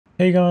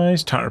Hey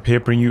guys, tightrope here,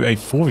 bringing you a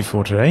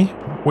 4v4 today.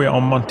 We're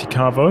on Monte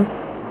Cavo.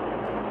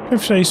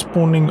 Hopefully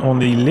spawning on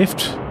the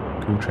left.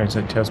 Google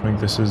Translate tells me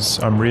this is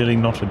I'm really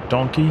not a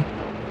donkey.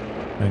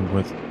 Playing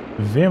with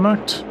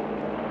Wehrmacht.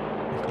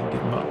 If I can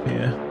get him up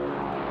here.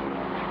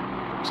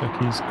 Looks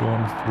like he's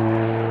gone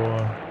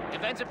for...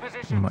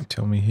 He might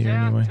tell me here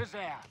anyway.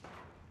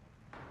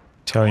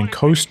 Italian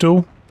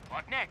Coastal.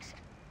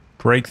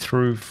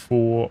 Breakthrough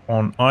for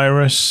on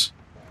Iris.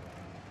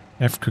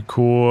 Afrika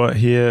core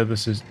here,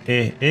 this is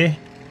Air.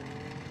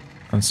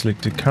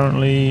 Unselected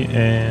currently,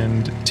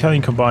 and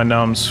Italian combined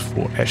arms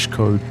for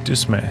Ashco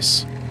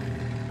Dismas.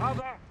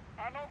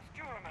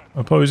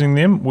 Opposing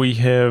them, we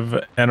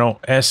have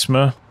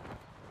Asthma.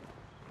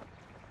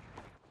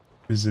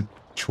 Is it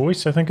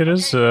choice? I think it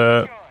is.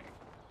 Airborne.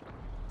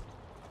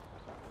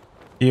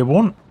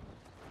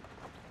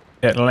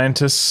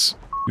 Atlantis.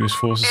 US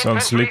forces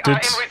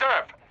unselected.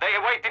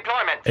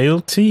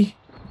 Eilte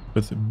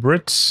with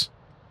Brits.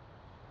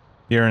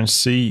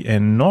 RNC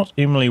and not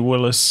Emily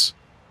Willis.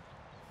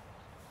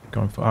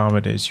 Going for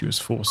armored as US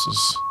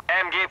forces.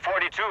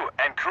 MG42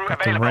 and crew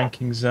Got the available.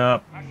 rankings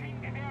up.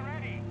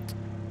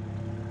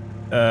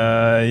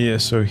 Yeah,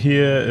 so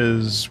here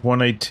is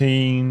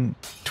 118,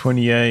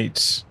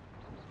 28,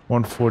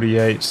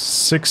 148,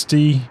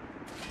 60.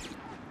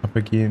 Up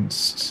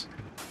against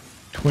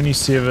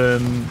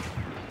 27,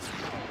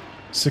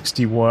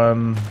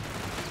 61,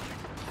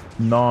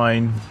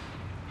 9,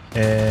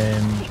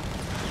 and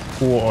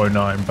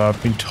 409, but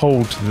I've been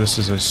told this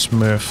is a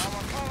smurf.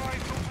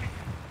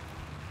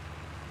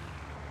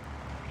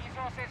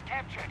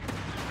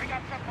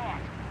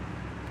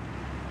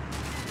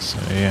 So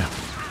yeah.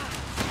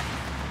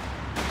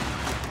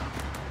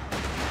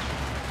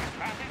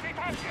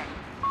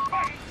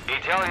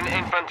 Italian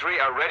infantry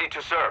are ready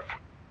to serve.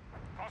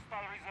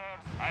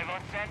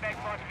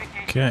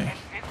 Okay.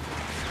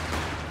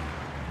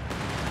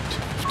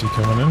 250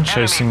 coming in,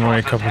 chasing away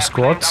a couple of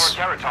squads.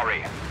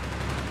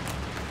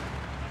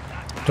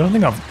 Don't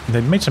think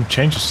they've made some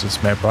changes to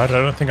this map, right? I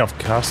don't think I've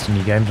cast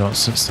any games on it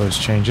since those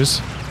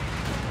changes.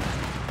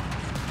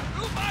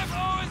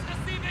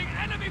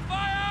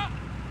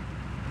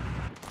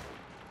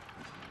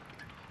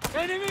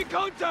 Enemy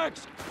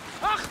contacts!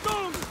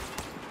 Achtung!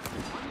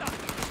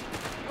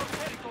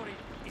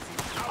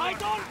 I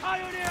don't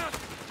pioneer!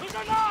 To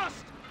the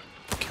last!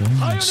 Okay,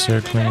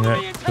 encircling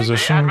that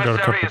position. Got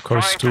a couple of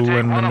coastal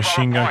and a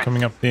machine gun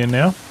coming up there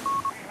now.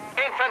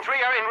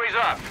 Infantry are in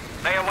reserve.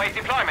 They await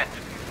deployment.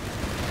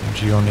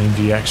 MG on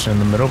MG action in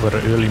the middle, but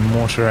an early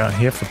mortar out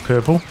here for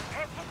purple.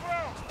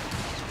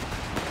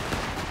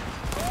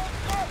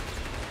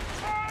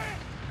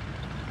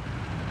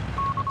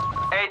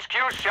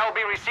 HQ shall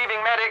be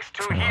receiving medics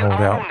to Trying to heal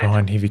hold our out wounded.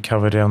 behind heavy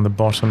cover down the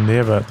bottom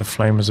there, but the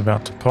flame is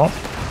about to pop.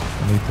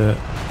 I need the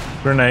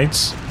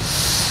grenades.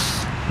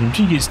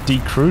 MG gets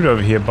decrewed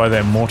over here by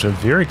that mortar.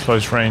 Very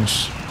close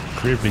range,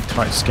 incredibly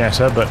tight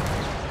scatter, but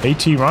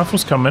AT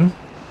rifles come in.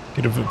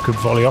 Get a good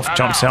volley off,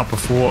 jumps out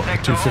before the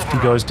 250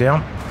 goes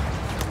down.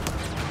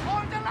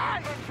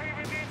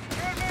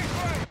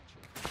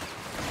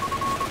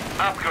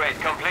 Upgrade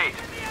complete.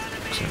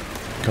 So,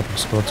 a couple of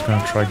squads going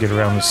to try to get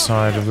around the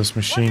side of this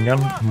machine gun.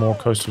 More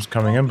coastals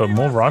coming in, but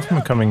more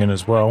riflemen coming in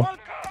as well.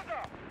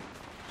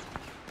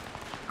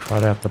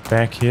 Right out the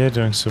back here,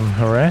 doing some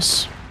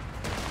harass.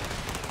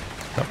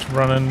 Got to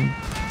run in.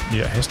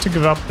 Yeah, has to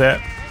give up that.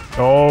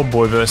 Oh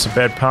boy, but that's a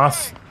bad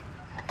path.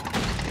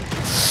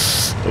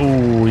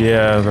 Oh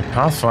yeah, the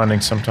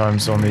pathfinding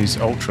sometimes on these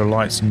ultra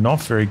lights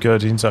not very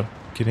good. Ends up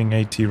getting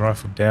AT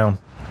rifle down.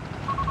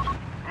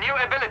 New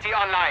ability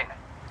online.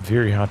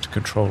 Very hard to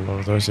control a lot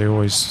of those. They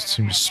always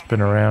seem to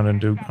spin around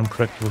and do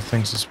unpredictable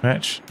things this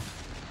match.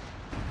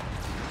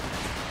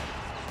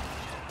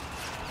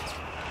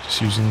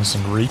 Just using this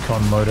in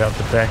recon mode out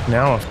the back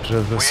now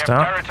after the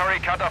start. Territory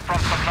cut off from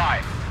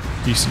supply.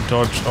 Decent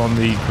dodge on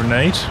the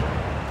grenade.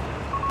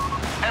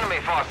 Enemy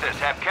forces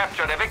have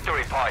captured a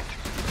victory point.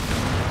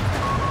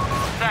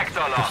 Sector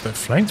lost. The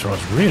flamethrower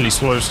is really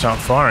slow to start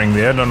firing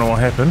there. Don't know what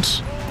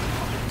happened.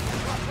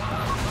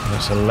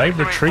 There's a late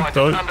retreat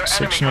though.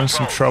 Section in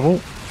some trouble.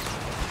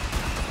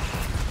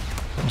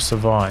 Will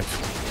survive.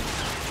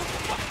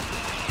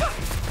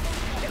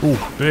 Ooh,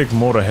 big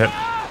mortar hit.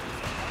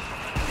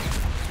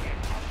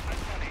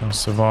 They'll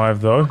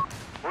survive though.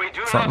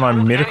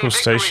 Frontline medical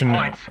station.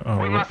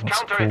 Oh,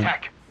 what's it called?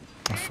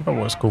 I forgot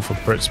what it's called for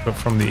Brits, but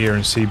from the Air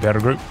and Sea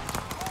battle group.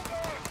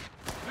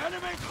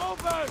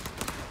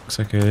 Looks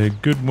like a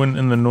good win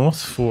in the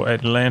north for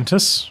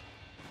Atlantis.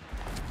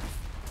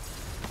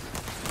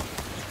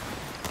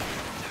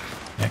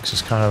 Max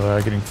is kind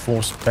of getting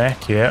forced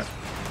back here.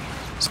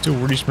 Still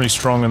reasonably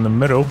strong in the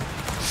middle.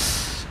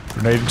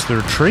 Grenade into the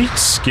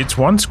retreats. Gets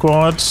one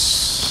squad.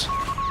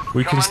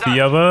 Weakens the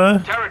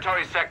other.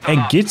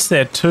 And gets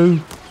that too.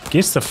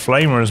 Gets the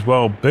flamer as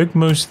well. Big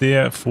moose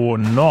there for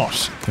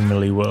not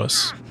Emily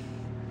Willis.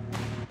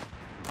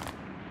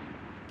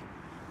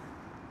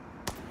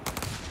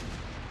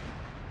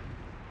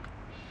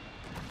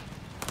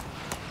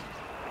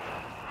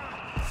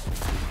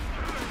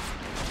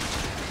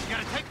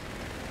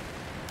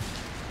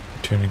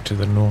 Turning to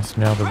the north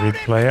now, the red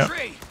player.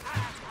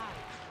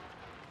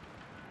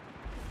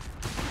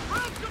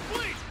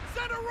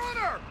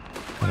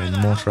 And a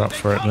mortar up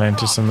for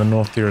Atlantis in the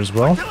north there as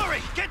well. Oh,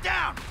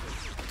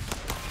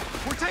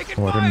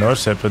 I didn't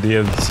notice that, but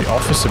there's the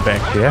officer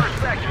back there.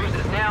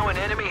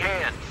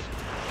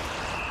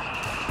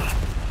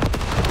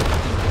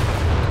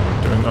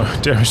 Doing no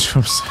damage to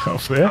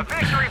himself there.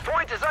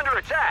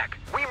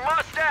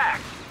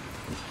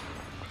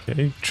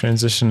 Okay,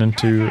 transition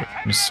into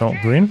an assault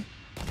green.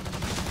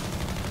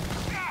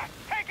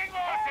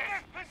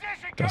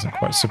 Doesn't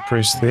quite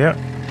suppress there.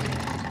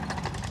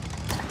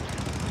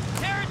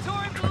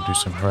 Try and do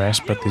some harass,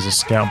 but there's a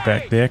scout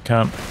back there.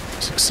 Can't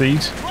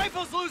succeed.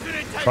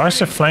 Tries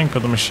to flank,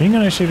 but the machine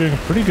gun actually doing a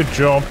pretty good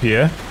job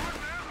here.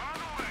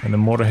 And the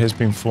mortar has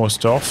been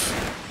forced off.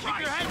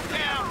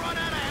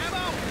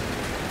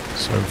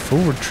 So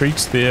full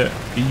retreats there.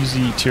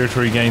 Easy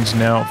territory gains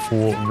now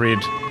for red.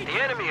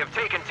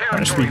 Might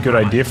actually be a good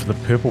idea for the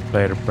purple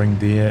player to bring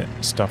their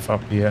stuff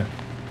up here.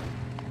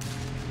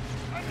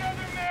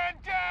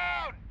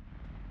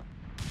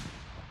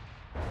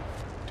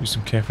 Do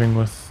some capping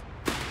with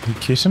the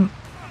kitten.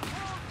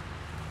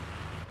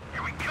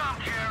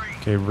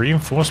 Okay,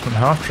 reinforcement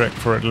half-track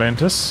for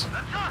Atlantis.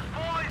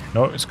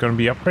 No, it's going to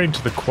be upgraded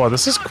to the quad.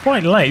 This is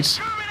quite late.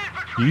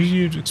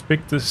 Usually you'd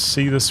expect to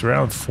see this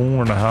around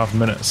 4.5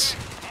 minutes.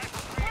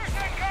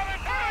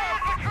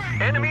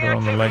 A little bit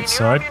on the late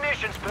side.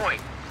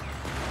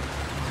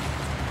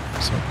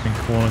 Something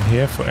calling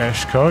here for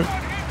Ashco.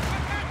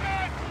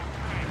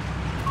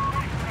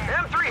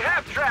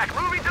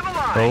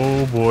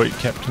 Oh boy,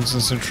 Captain's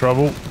in some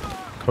trouble.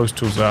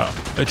 Coastals are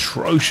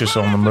atrocious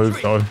on the move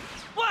though.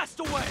 Blast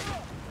away!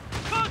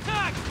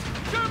 Contact!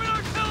 German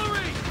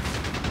artillery!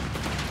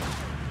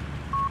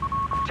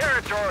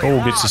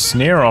 Oh, gets a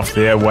snare off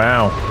there.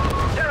 Wow.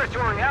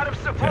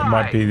 That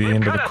might be the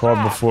end of the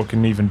quad before it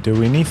can even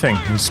do anything.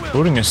 He's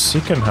putting a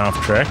second half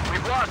track.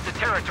 We've lost the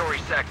territory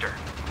sector.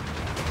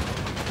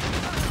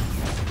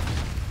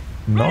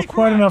 Not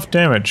quite enough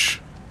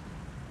damage.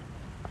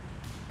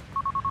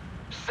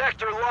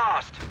 Sector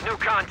lost. No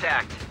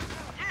contact.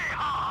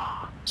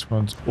 This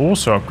one's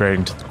also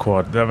upgrading to the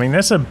quad. I mean,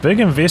 that's a big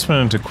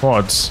investment into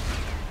quads.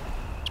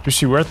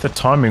 Especially we're at the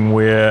timing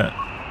where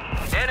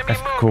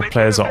Afrika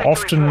players are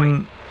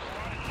often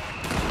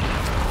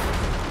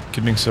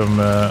getting some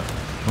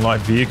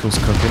light vehicles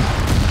cooking.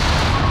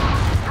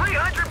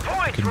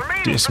 Can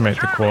decimate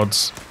the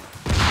quads.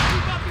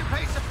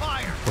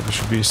 Probably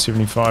should be a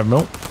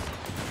 75mm.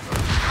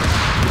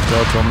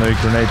 Dodge on the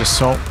grenade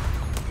assault.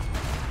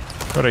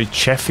 Got a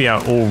Chaffee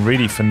out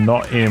already for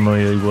not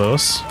Emily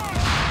Willis.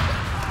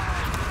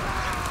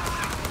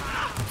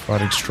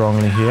 Fighting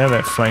strongly here.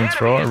 That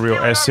flamethrower, a real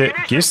asset.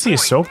 Guess the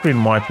assault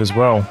green wipe as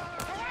well.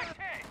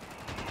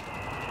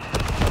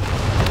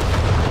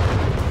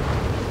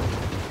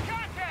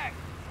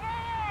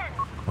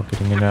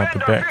 Getting it out the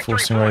back,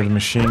 forcing away the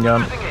machine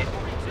gun.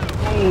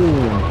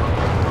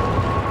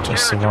 Oh,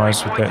 just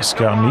survives with that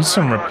scout. Needs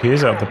some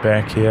repairs out the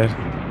back here.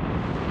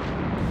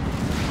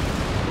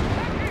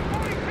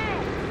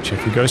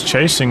 Chaffee goes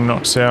chasing,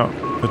 knocks out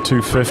the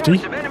 250.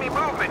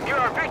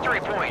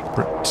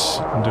 Brit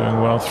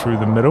doing well through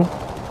the middle.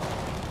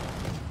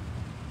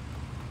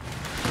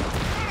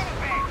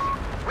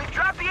 We've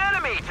dropped the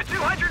enemy to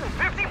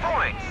 250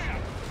 points.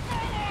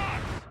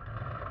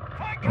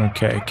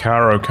 Okay,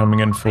 Caro coming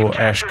in for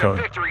Ashco.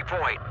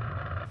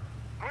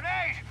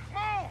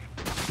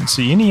 Didn't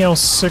see any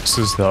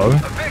L6s though. A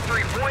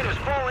victory point has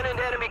fallen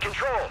into enemy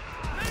control.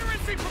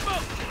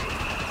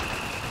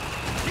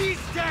 He's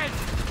dead.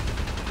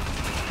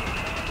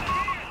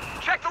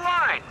 Check the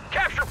line.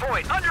 Capture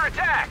point under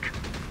attack.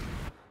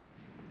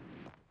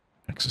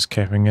 Axis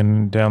capping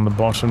in down the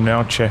bottom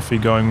now. Chaffee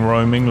going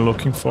roaming,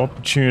 looking for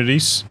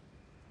opportunities.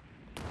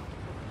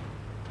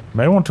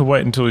 May want to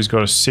wait until he's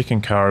got a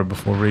second Caro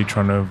before really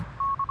trying to...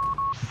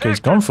 Okay, he's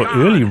gone for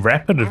early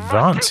rapid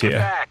advance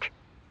here.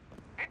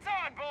 It's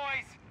on,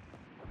 boys.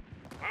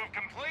 Move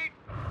complete.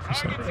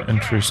 So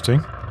interesting.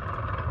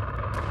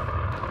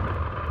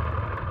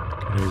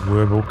 Okay,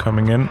 Werbel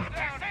coming in.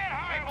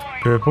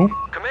 Purple.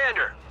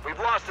 Commander, we've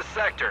lost the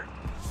sector.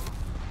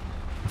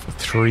 For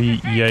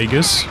 3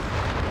 Jaegers.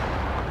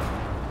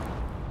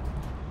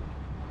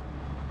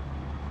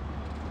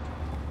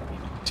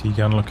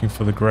 T-gun looking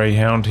for the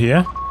Greyhound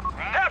here.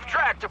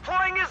 Half-track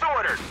deploying as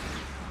ordered.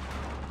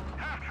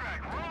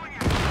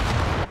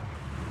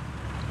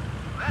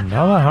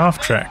 Another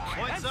half-track.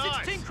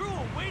 M16 crew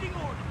waiting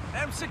order.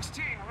 M16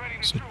 ready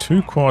to So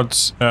 2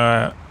 quads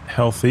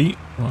healthy.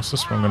 What's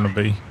this one going to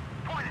be?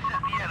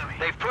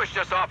 They've pushed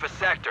us off a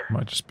sector.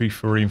 Might just be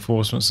for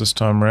reinforcements this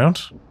time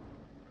around.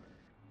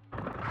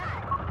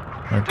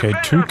 Okay,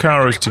 2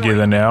 Caros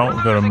together now.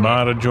 We've got a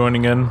Marder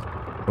joining in.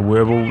 A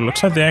Werbel.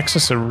 Looks like the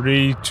Axis are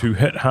ready to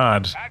hit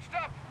hard.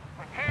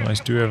 They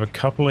do have a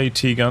couple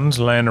AT guns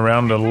laying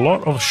around. A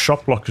lot of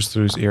shot blockers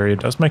through this area. It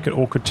does make it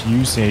awkward to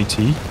use the AT.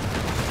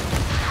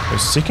 A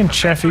second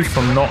Chaffee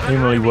from not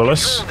Emily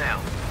Willis.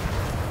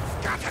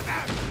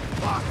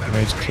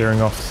 Grenades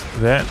clearing off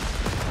that.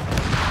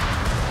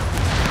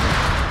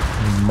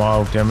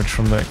 mild damage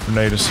from that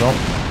grenade assault.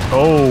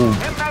 Oh!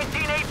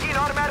 M1918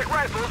 automatic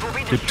rifles will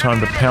be Good time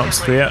to distributed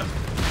pounce immediately.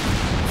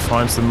 there.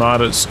 Finds the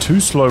martyr. It's too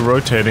slow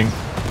rotating.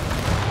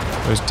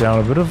 Goes down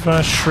a bit of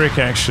Shrek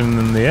action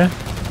in there.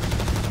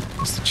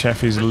 As the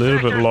Chaffee's a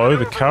little bit low.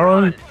 The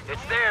Caro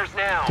It's theirs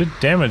now. did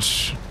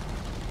damage.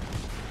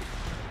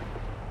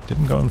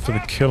 Didn't go in for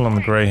the kill on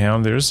the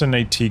Greyhound. There is an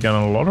AT gun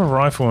and a lot of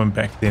riflemen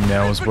back there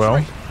now as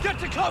well. Get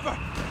to cover.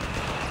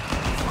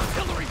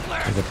 Artillery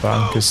flare. Okay, the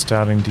bunker's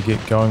starting to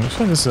get going. Looks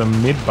like this is a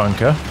mid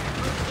bunker.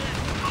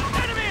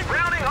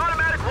 Browning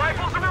automatic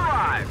rifles have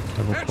arrived.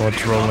 Double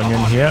quads rolling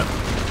in here.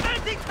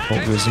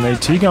 Oh, there's an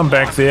AT gun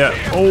back there.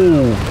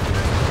 Oh!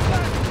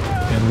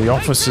 And the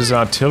officer's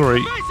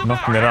artillery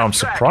knocking it out. I'm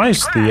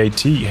surprised the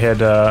AT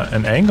had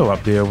an angle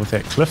up there with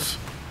that cliff.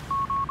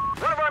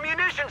 One of our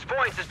munitions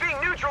points is being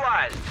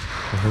neutralized.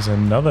 There's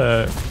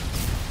another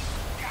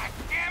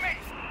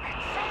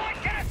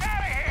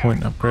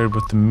point upgrade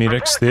with the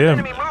medics there.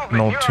 An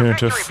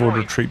alternative forward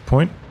retreat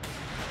point.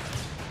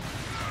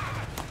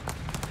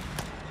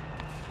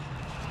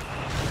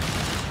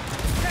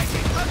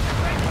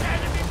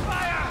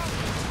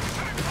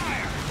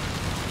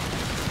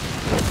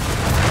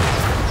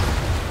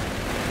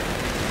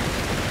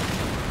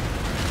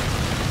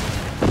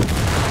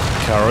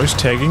 Caro's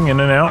tagging in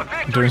and out,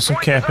 doing some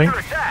capping.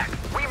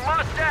 We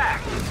must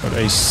act. Got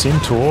a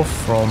centaur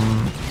from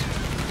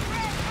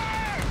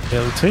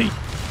LT.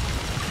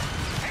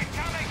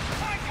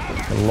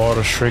 A lot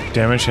of Shrek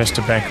damage, has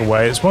to back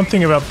away. It's one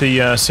thing about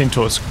the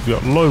centaur, it's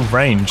got low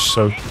range,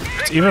 so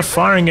it's either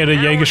firing at a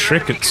Jaeger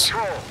Shrek, it's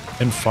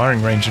in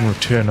firing range in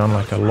return,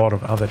 unlike a lot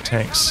of other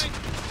tanks.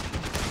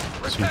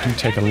 So you do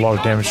take a lot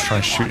of damage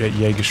trying to shoot at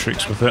Jaeger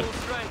Shreks with it.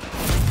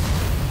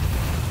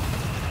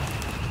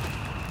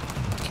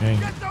 Okay,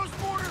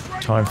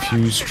 time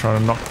fuse trying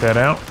to knock that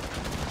out.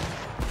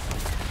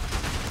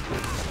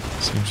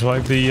 Seems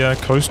like the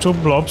coastal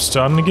blob's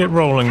starting to get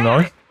rolling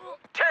though.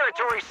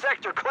 Territory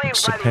sector claimed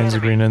Extra by the enemy.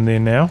 Panzergreen in there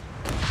now.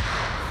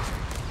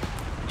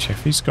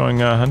 Chaffee's going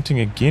hunting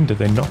again. Did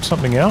they knock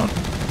something out?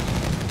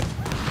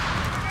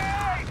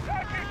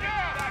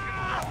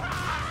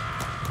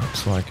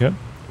 Looks like it.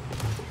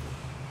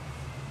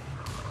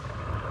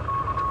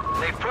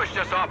 They pushed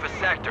us off a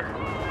sector.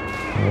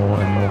 More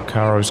and more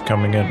Caros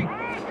coming in.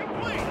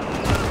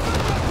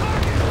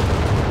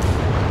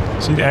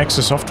 See the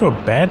Axis off to a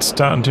bad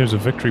start in terms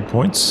of victory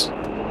points.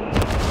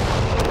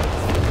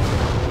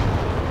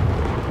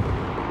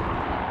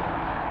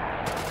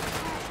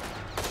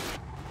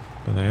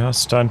 But they are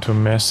starting to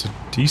amass a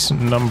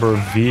decent number of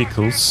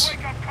vehicles.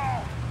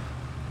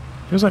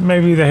 Feels like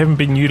maybe they haven't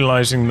been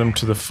utilizing them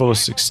to the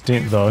fullest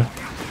extent though.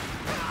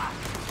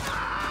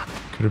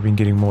 Could have been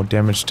getting more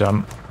damage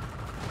done.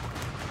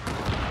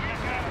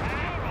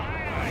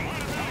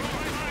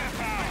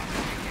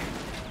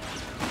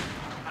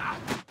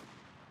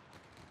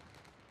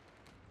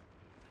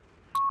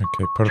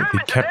 Okay, put up the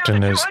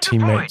captain as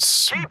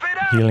teammates'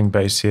 healing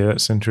base here.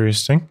 That's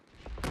interesting.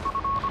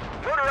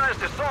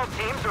 Motorized assault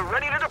teams are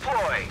ready to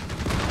deploy.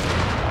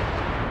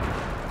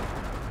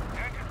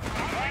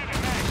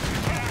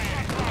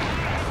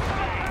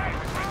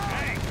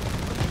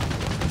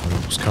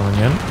 Corps coming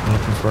in,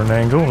 looking for an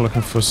angle,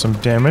 looking for some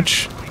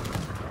damage.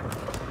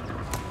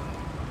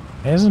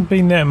 Hasn't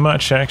been that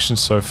much action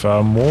so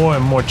far. More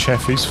and more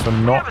Chaffies for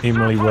not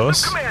Emily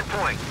Willis. Command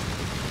point.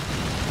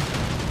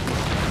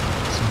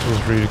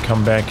 Centaur's ready to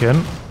come back in.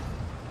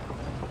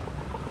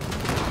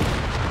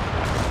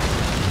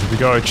 Here we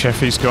go,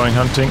 Chaffee's going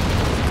hunting.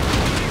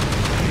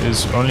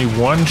 There's only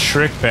one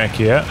Shrek back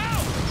here.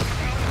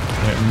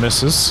 It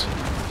misses.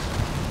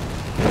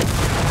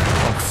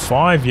 Oh,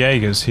 5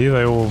 Jaegers, here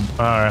they all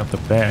are out the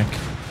back.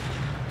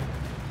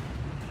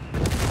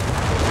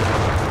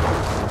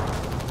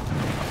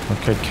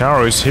 Okay,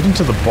 Caro's heading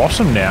to the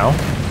bottom now.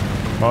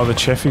 While the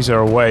Chaffies are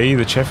away,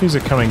 the Chaffies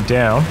are coming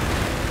down.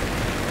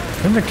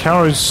 I think the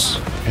Caros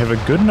have a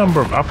good number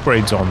of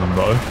upgrades on them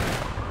though.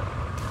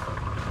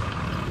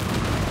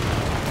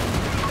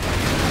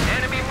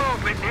 Enemy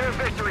movement near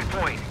victory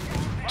point.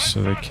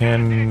 So they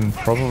can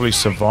probably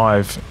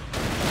survive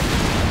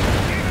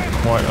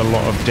quite a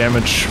lot of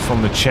damage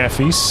from the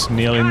Chaffies.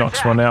 Nearly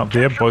knocks one out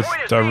there, both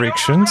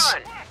directions.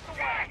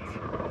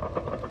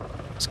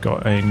 It's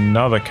got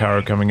another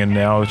Caro coming in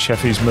now. The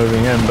Chaffee's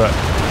moving in, but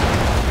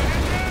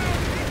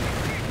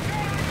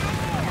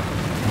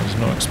I was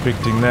not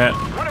expecting that.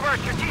 One of our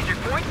strategic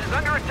points is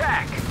under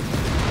attack.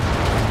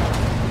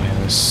 Yeah,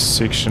 this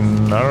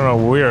section, I don't know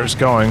where it's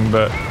going,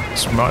 but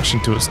it's marching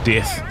to its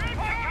death.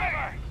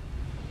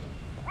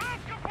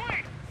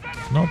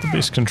 Not the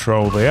best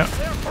control there. A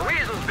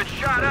weasel's been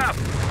shot up.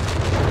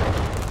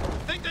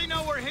 Think they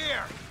know we're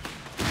here.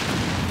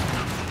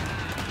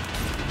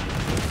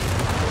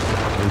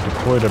 We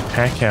deployed a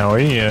pack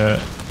howie,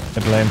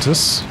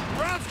 Atlantis.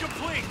 Round's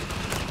complete.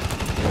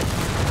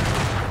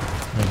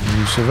 Make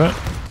use of it.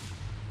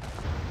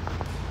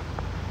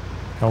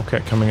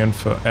 Hellcat coming in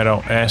for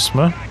adult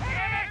asthma.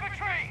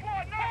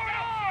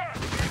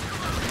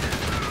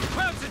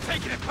 Crowds are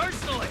taking it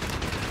personally.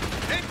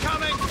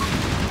 Incoming.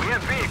 We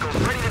have vehicles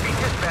ready to be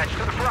dispatched.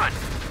 front.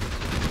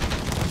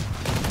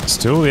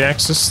 Still the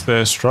Axis,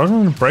 they're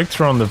struggling to break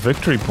through on the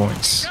victory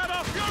points.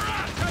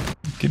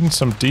 Getting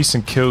some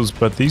decent kills,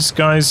 but these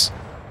guys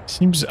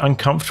seems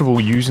uncomfortable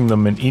using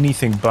them in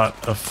anything but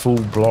a full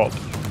blob.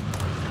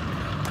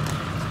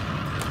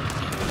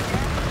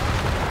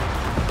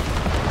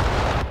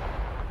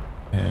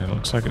 And it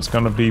looks like it's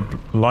going to be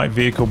light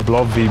vehicle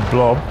blob v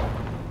blob.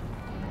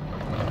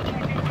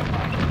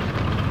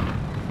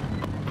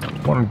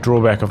 One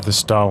drawback of this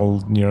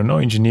style, you know, no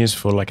engineers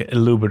for like a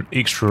little bit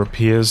extra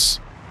repairs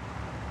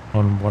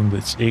on one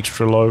that's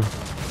extra low.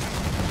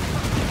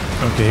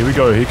 Okay, here we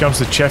go. Here comes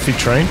the Chaffee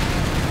train.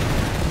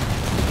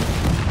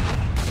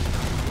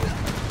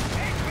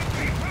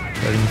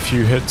 Getting a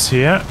few hits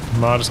here.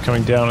 Marta's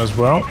coming down as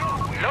well.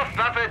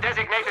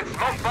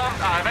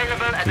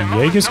 The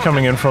Jaeger's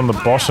coming in from the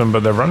bottom,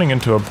 but they're running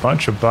into a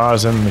bunch of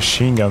bars and a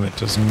machine gun that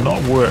does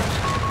not work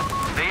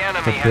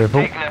for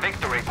purple.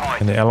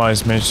 And the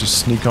Allies managed to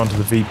sneak onto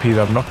the VP.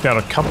 They've knocked out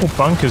a couple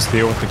bunkers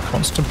there with the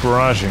constant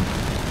barraging.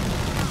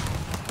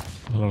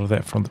 A lot of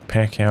that from the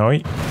Pack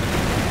Howie.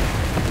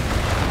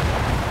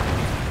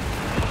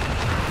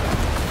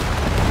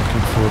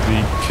 Looking for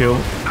the kill.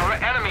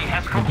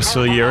 The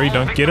Baciliary,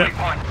 don't get it.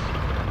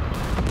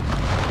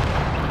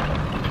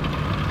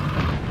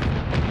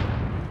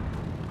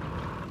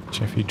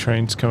 Chaffee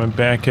train's coming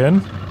back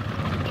in.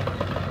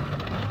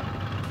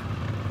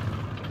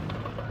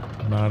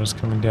 Marta's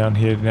coming down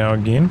here now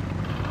again.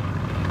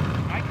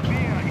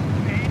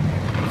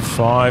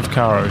 5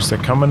 Caros, they're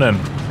coming in.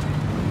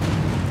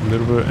 A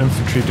little bit of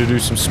infantry to do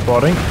some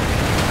spotting.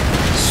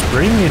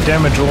 Spreading their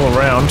damage all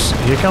around.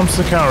 Here comes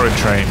the Caro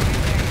train.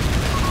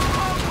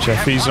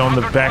 Chaffee's on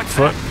the back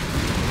foot.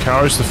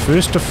 Caro's the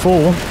first to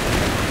fall.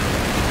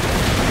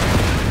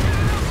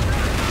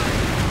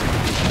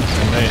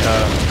 And they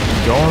are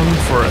going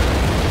for it.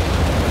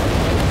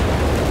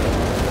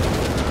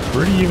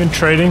 Pretty even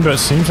trading, but it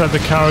seems like the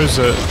Caros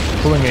are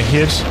pulling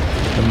ahead.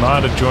 The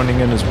Marta joining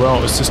in as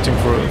well, assisting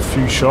for a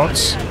few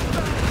shots.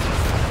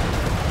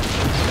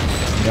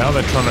 Now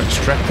they're trying to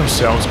extract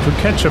themselves. Could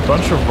catch a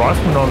bunch of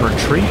riflemen on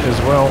retreat as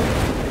well.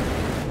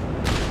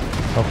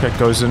 Hellcat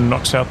goes in,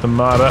 knocks out the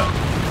Marta.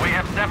 We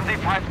have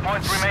 75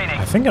 points remaining.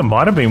 I think it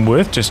might have been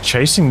worth just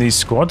chasing these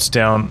squads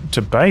down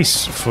to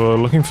base for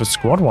looking for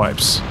squad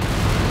wipes.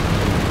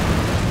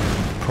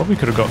 Probably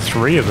could have got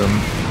 3 of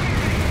them.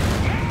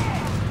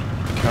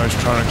 Caro's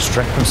trying to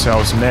extract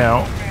themselves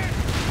now.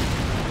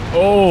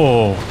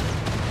 Oh!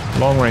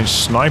 Long-range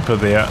sniper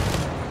there.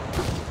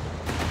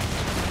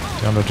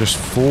 Down to just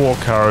 4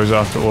 Caros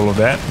after all of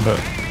that, but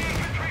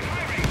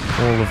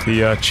all of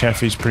the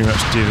Chaffee's pretty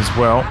much dead as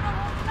well.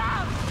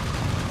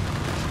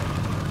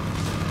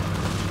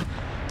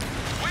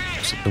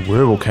 Looks like the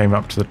Wehrmacht came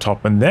up to the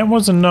top, and that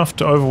was enough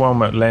to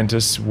overwhelm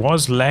Atlantis.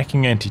 Was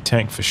lacking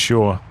anti-tank for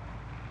sure.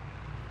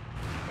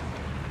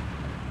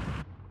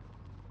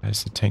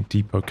 There's the tank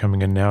depot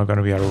coming in now. Going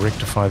to be able to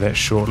rectify that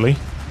shortly.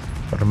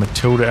 Got a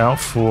Matilda out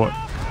for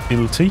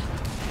Eilte.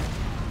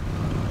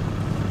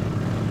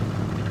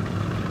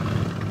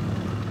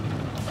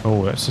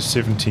 Oh, that's a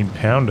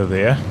 17-pounder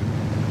there.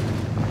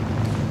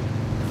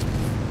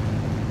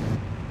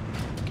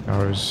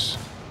 Caro's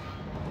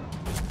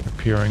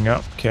appearing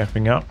up,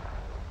 capping up.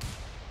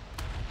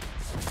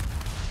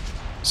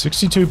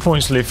 62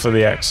 points left for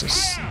the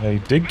Axis. They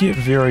did get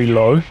very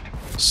low.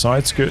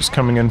 Side skirts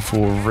coming in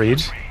for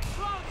red.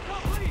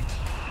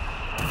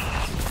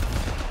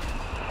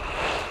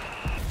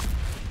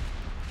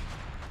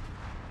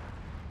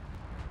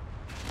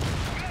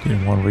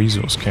 Getting one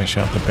resource cache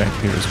out the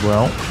back there as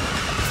well.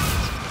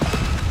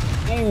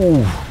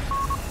 Ooh.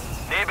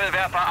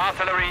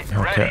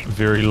 Okay,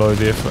 very low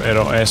there for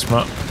adult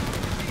Asthma.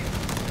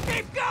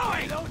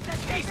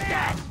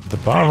 The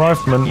bar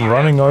rifleman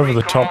running over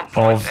the top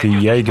of the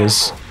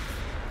Jaegers.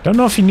 Don't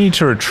know if you need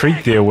to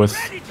retreat there with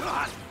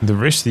the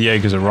rest of the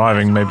Jaegers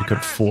arriving. Maybe could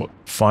have fought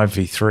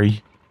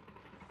 5v3.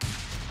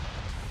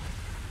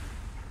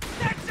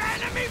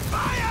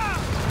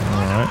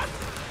 Alright.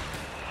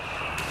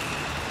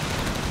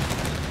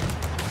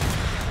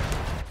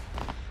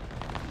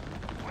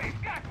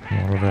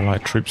 More of our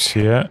light troops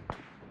here.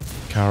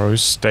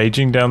 Caro's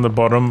staging down the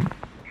bottom.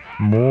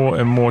 More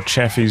and more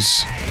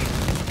Chaffies.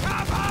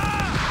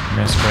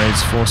 Mass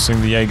grenades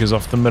forcing the Jaegers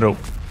off the middle.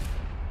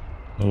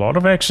 A lot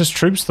of Axis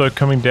troops though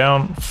coming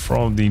down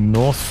from the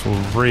north for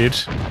red.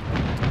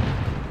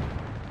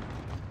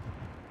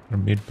 A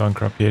mid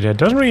bunker up here. It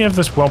doesn't really have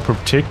this well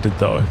protected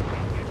though.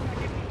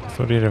 I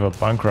thought he'd have a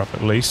bunker up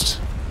at least.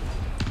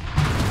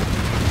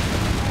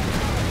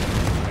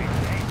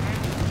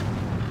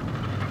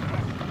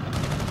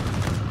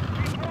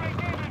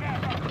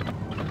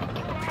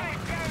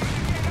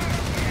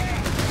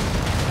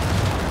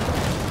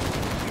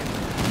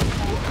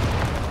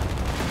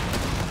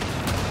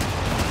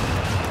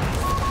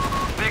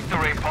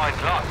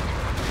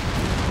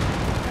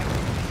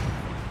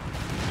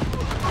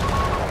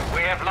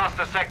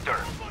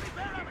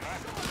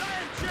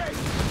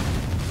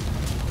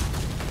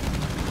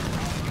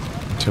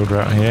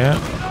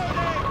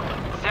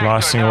 $70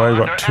 blasting away.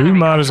 We've got 2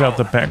 martyrs out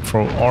the back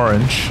for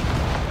orange.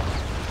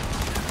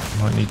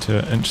 Might need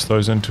to inch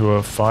those into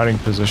a fighting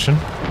position.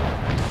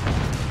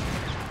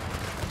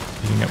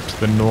 Heading up to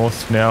the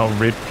north now,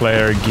 red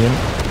player again.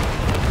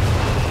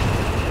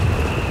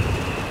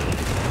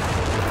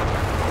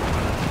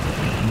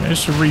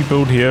 Managed to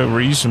rebuild here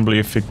reasonably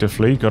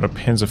effectively. Got a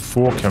Panzer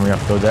IV coming up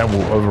though, that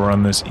will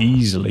overrun this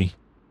easily.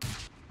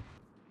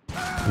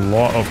 A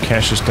lot of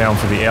caches down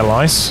for the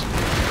Allies.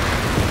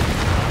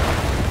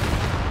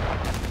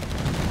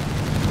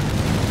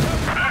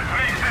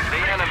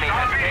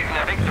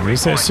 And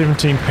there's that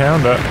 17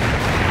 pounder.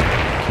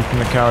 Keeping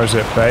the cars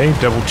at bay.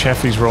 Double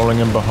Chaffee's rolling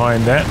in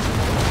behind that.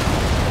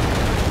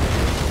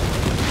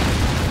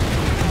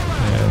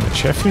 And the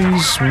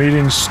Chaffee's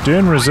meeting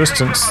stern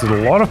resistance. A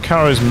lot of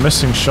cars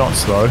missing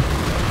shots though.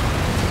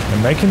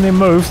 They're making their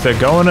move. They're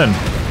going in.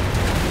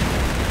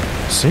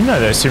 Seemed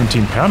like that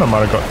 17 pounder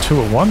might have got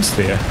 2 at once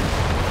there.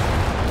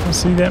 Did I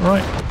see that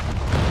right?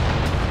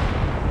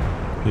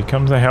 Here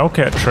comes the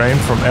Hellcat train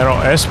from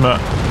Asthma.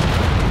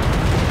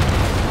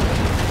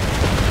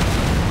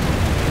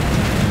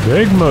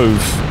 Big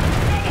move.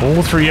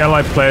 All 3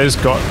 Allied players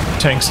got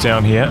tanks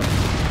down here.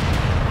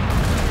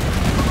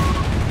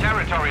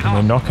 And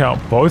they knock out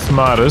both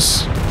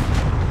martyrs.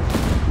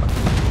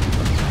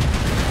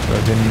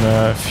 But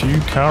then a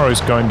few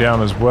Caros going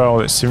down as well.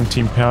 That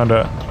 17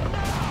 pounder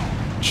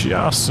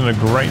just in a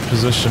great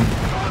position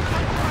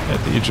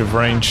at the edge of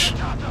range.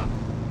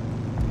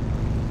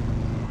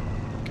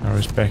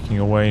 Caro's backing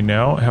away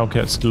now.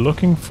 Hellcat's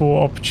looking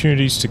for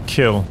opportunities to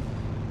kill.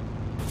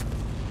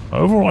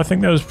 Overall, I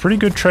think that was pretty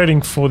good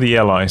trading for the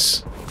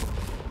Allies.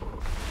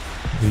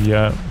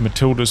 The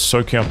Matilda's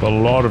soaking up a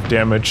lot of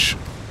damage,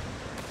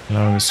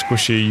 allowing the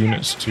squishier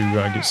units to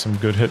get some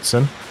good hits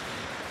in.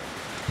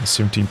 The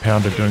 17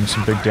 pounder doing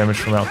some big damage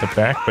from out the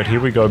back, but here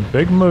we go,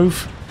 big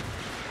move.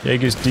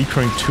 Jaeger's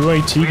decoying 2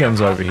 AT guns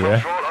over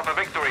here.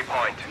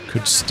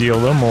 Could steal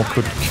them or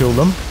could kill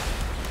them.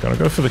 Gotta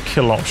go for the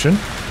kill option.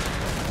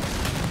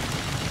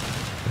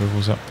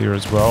 Rivel's up there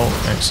as well.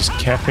 Axis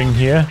capping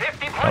here.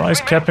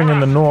 Allies capping in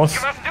the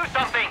north.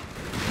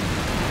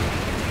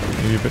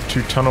 Maybe a bit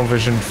too tunnel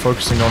vision,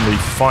 focusing on the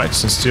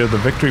fights instead of the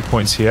victory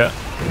points here.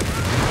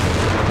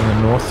 In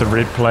the north, the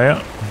red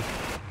player.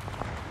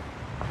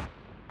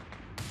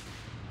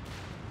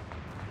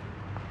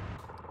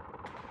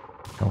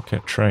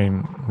 Hellcat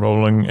train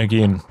rolling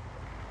again.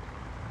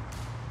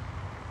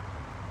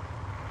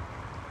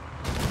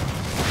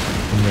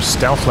 When you're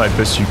stealth like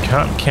this, you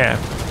can't cap.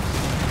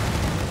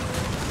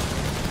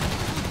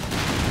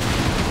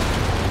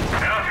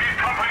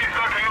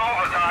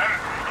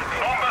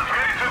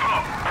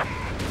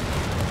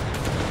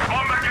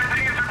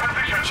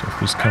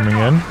 Chaffee's coming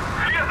in.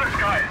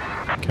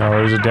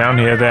 Caros are down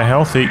here, they're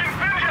healthy.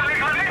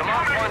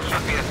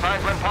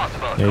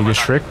 Jaeger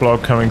Shrek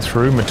blob coming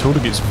through. Matilda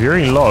gets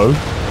very low.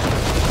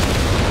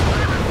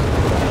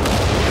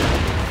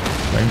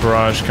 Flame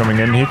barrage coming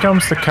in. Here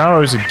comes the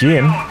Caros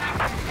again.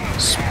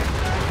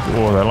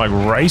 Oh, they're like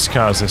race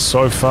cars. They're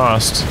so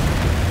fast.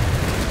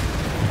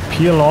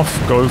 Peel off,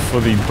 go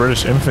for the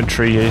British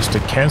infantry. He has to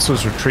cancel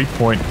his retreat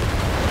point.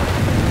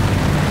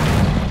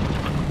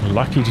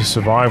 Lucky to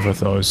survive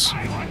with those.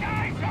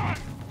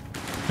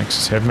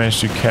 Axis have managed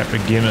to cap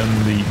again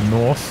in the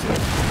north.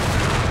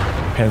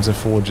 Panzer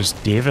IV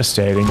just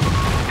devastating.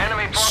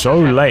 So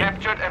late,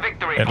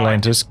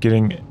 Atlantis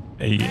getting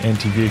a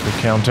anti-vehicle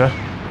counter.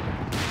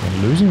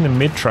 And losing the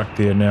med truck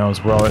there now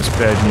as well, that's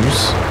bad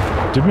news.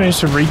 Did manage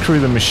to recrew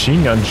the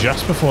machine gun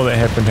just before that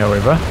happened,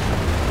 however.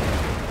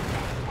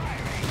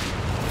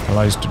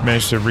 Allies did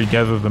manage to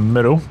regather the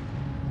middle.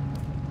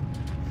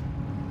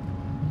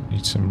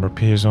 Need some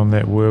repairs on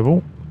that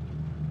Wehrmacht.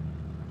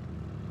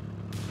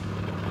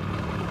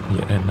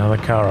 Yet another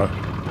Caro.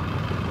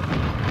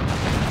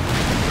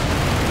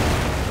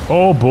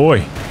 Oh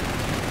boy.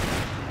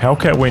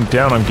 Hellcat went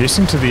down, I'm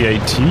guessing to the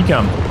AT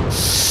gun.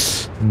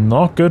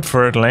 Not good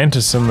for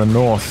Atlantis in the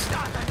north.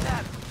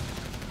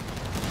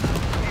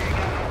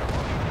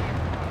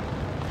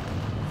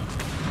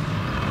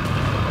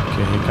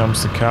 Okay, here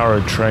comes the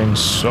Caro train.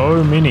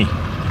 So many.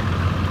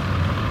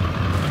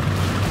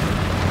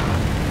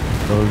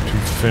 Go to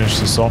finish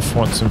this off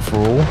once and for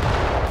all.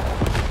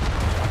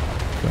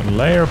 Got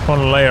layer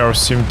upon layer of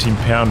 17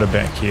 pounder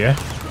back here.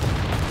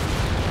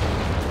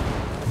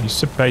 Used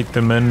to bait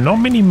them in. Not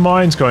many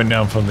mines going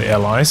down from the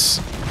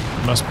Allies,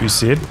 must be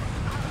said.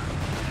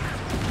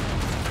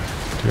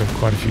 Do have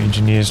quite a few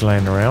engineers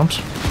laying around.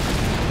 Here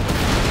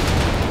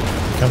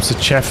comes the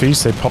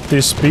Chaffees. They pop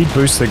their speed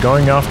boost. They're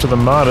going after the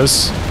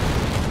martyrs.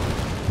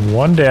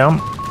 One down.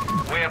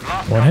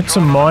 One hits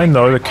a mine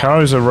though. The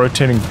Caros are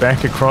rotating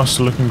back across,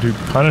 looking to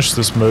punish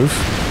this move.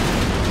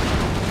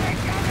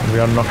 We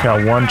gotta knock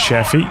out one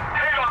Chaffee.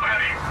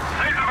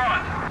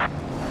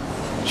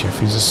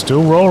 Chafees are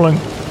still rolling.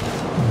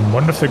 I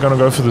wonder if they're gonna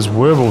go for this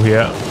Wehrmacht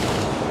here.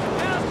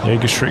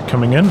 Jaeger Shrek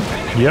coming in.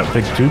 Yep,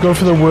 they do go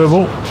for the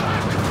Wehrmacht.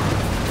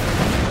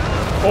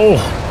 Oh!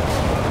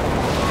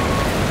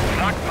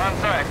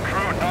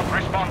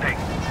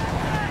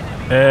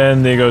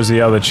 And there goes the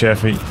other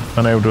chaffee,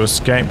 unable to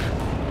escape.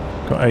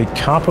 Got a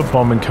carpet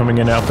bombing coming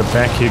in out the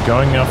back here,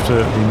 going after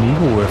the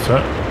needle with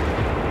it.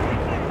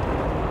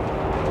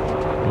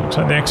 Looks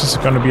like the Axis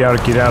are going to be able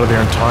to get out of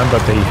there in time,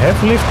 but they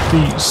have left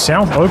the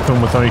south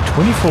open with only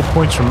 24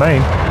 points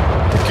remain.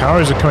 The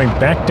Caros are coming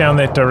back down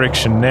that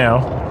direction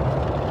now.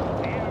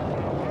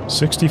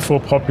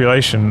 64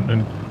 population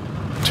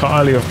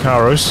entirely of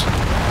Caros.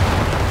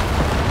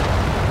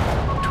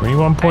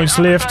 21 points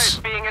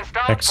left.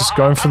 Axis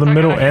going for the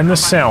middle and the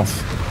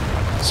south.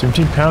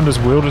 17 pounders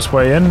wheeled its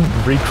way in,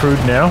 recruit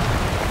now.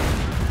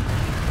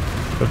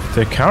 But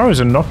the Caros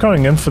are not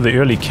going in for the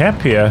early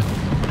cap here.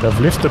 They've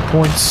left the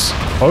points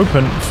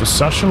open for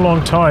such a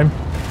long time.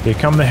 Here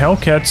come the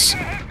Hellcats,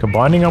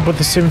 combining up with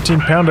the 17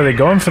 pounder. They're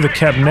going for the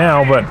cap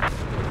now, but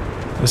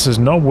this is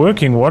not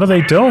working. What are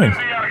they doing?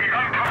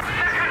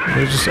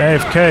 They're just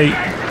AFK.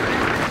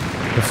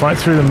 The fight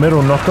through the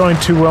middle, not going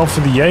too well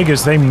for the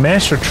Jaegers. They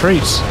mass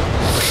retreats.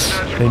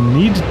 They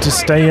needed to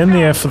stay in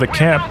there for the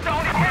cap.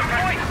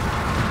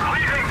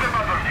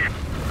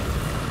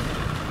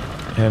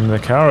 And the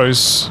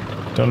Caros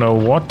don't know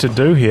what to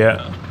do here.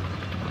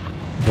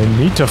 They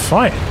need to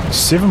fight.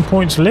 7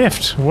 points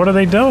left. What are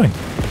they doing?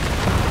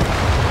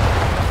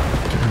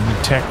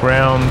 Attack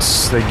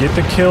rounds. They get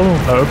the kill.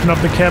 They open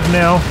up the cap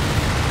now.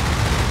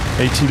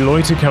 AT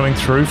Loiter coming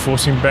through,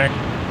 forcing back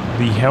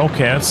the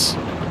Hellcats.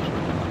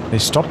 They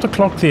stop the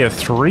clock there.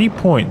 3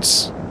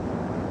 points.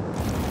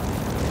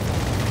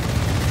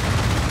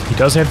 He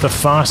does have the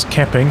fast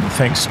capping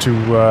thanks to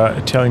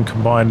Italian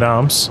Combined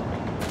Arms.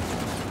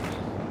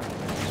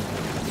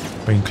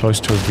 Being close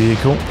to a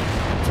vehicle.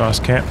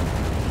 Fast cap.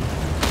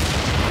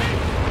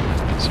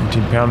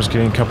 17 pounders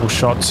getting a couple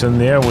shots in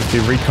there with the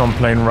recon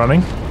plane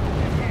running. Here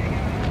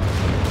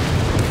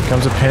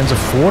comes a Panzer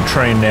IV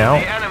train now.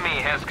 The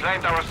enemy has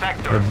claimed our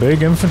sector. A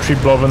big infantry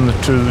blob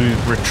to the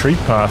retreat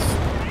path.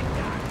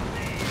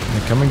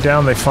 They're coming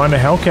down. They find a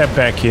Hellcat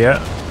back here.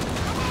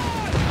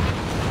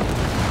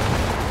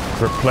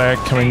 Grip player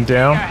coming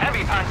down.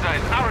 Heavy Panzer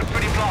is ours to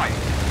deploy.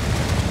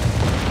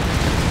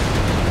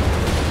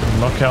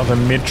 Knock out the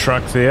mid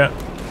truck there.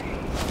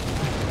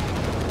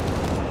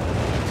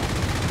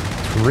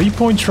 3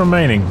 points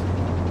remaining.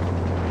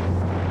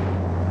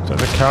 So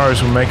the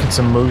Caros were making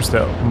some moves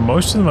that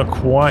most of them are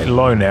quite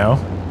low now.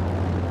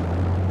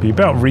 Be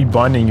about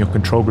rebinding your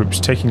control groups,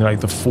 taking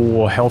like the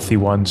 4 healthy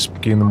ones,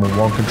 getting them in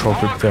one control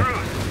group, the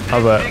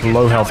other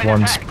low health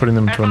ones, putting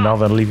them to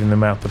another, leaving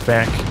them out the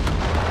back.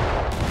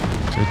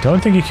 So I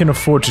don't think you can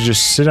afford to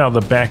just sit out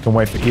the back and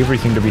wait for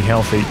everything to be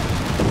healthy.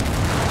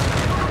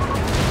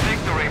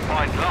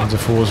 Panzer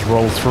IVs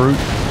roll through.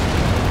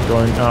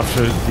 Going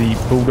after the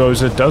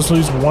bulldozer. Does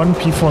lose 1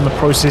 P4 in the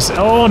process.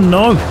 Oh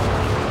no!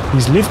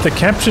 He's left the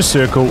capture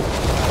circle.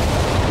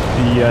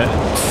 The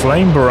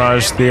flame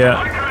barrage there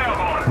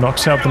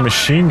knocks out the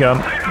machine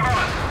gun.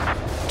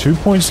 2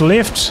 points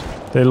left.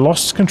 They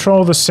lost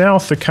control of the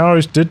south. The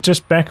Caros did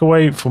just back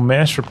away for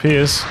mass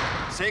repairs.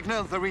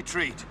 Signal the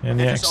retreat. And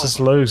the Axis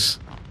lose.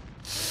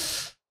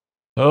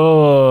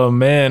 Oh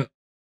man.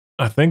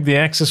 I think the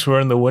Axis were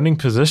in the winning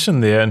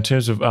position there in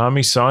terms of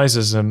army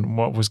sizes and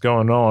what was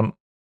going on.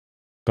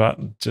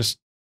 But just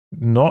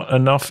not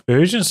enough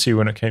urgency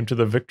when it came to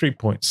the victory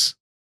points.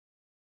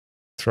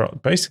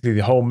 Throughout basically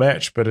the whole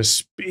match, but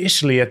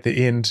especially at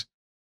the end.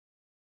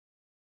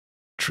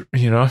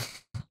 You know,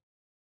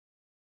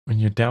 when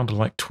you're down to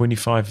like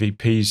 25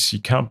 VPs, you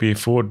can't be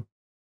afford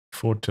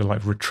to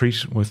like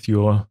retreat with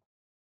your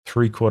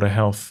 3/4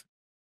 health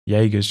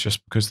Jaegers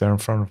just because they're in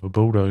front of a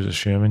bulldozer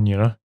Sherman, you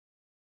know.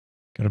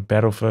 Got to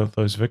battle for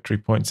those victory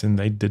points, and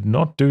they did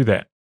not do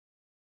that.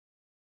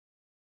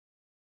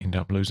 End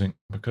up losing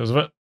because of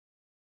it.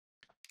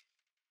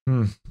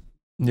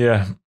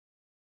 Yeah.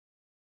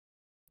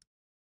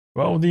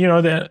 Well, you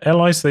know, the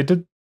Allies, they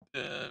did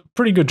a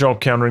pretty good job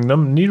countering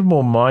them. Needed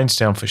more mines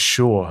down for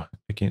sure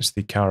against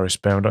the Caros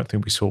spam. I don't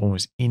think we saw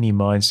almost any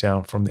mines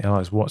down from the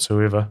Allies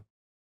whatsoever.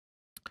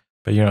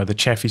 But, you know, the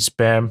Chaffee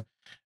spam,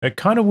 it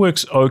kind of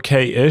works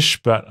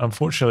okay-ish, but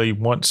unfortunately,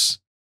 once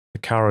the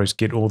Caros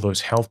get all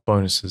those health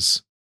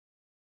bonuses,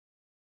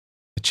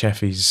 the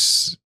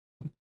Chaffies,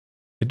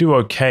 they do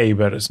okay,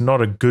 but it's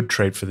not a good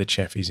trade for the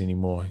Chaffies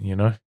anymore, you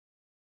know?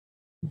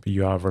 But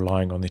you are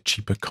relying on the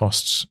cheaper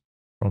costs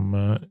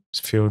from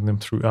fielding them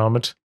through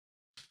armored.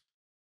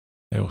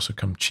 They also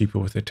come cheaper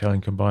with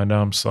Italian Combined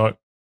Arms, so.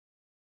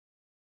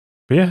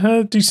 But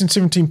yeah, decent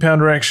 17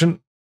 pounder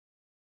action.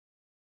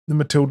 The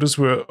Matildas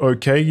were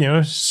okay, you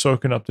know,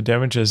 soaking up the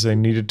damage as they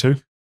needed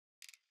to.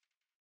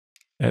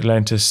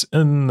 Atlantis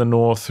in the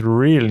north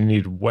really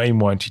needed way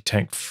more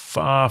anti-tank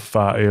far,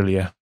 far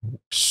earlier.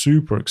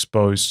 Super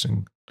exposed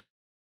and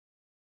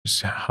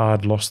just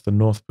hard lost the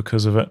north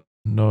because of it.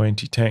 No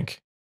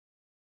anti-tank.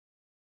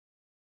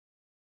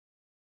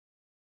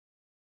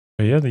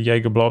 But yeah, the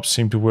Jaeger blobs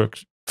seem to work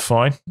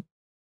fine.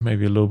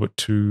 Maybe a little bit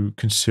too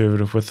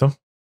conservative with them.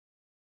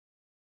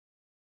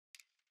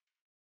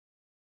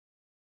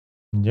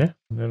 Yeah,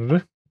 that'll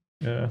do.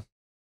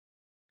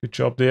 Good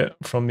job there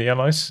from the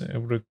Allies.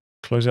 Able to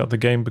close out the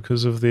game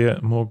because of their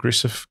more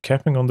aggressive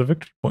capping on the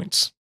victory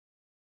points.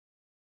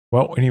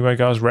 Well, anyway,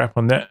 guys, wrap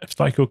on that. If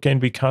like or can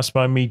be cast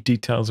by me,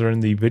 details are in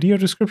the video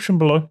description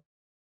below.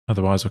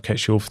 Otherwise, I'll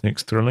catch you all for the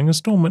next thrilling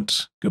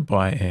installment.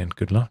 Goodbye and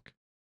good luck.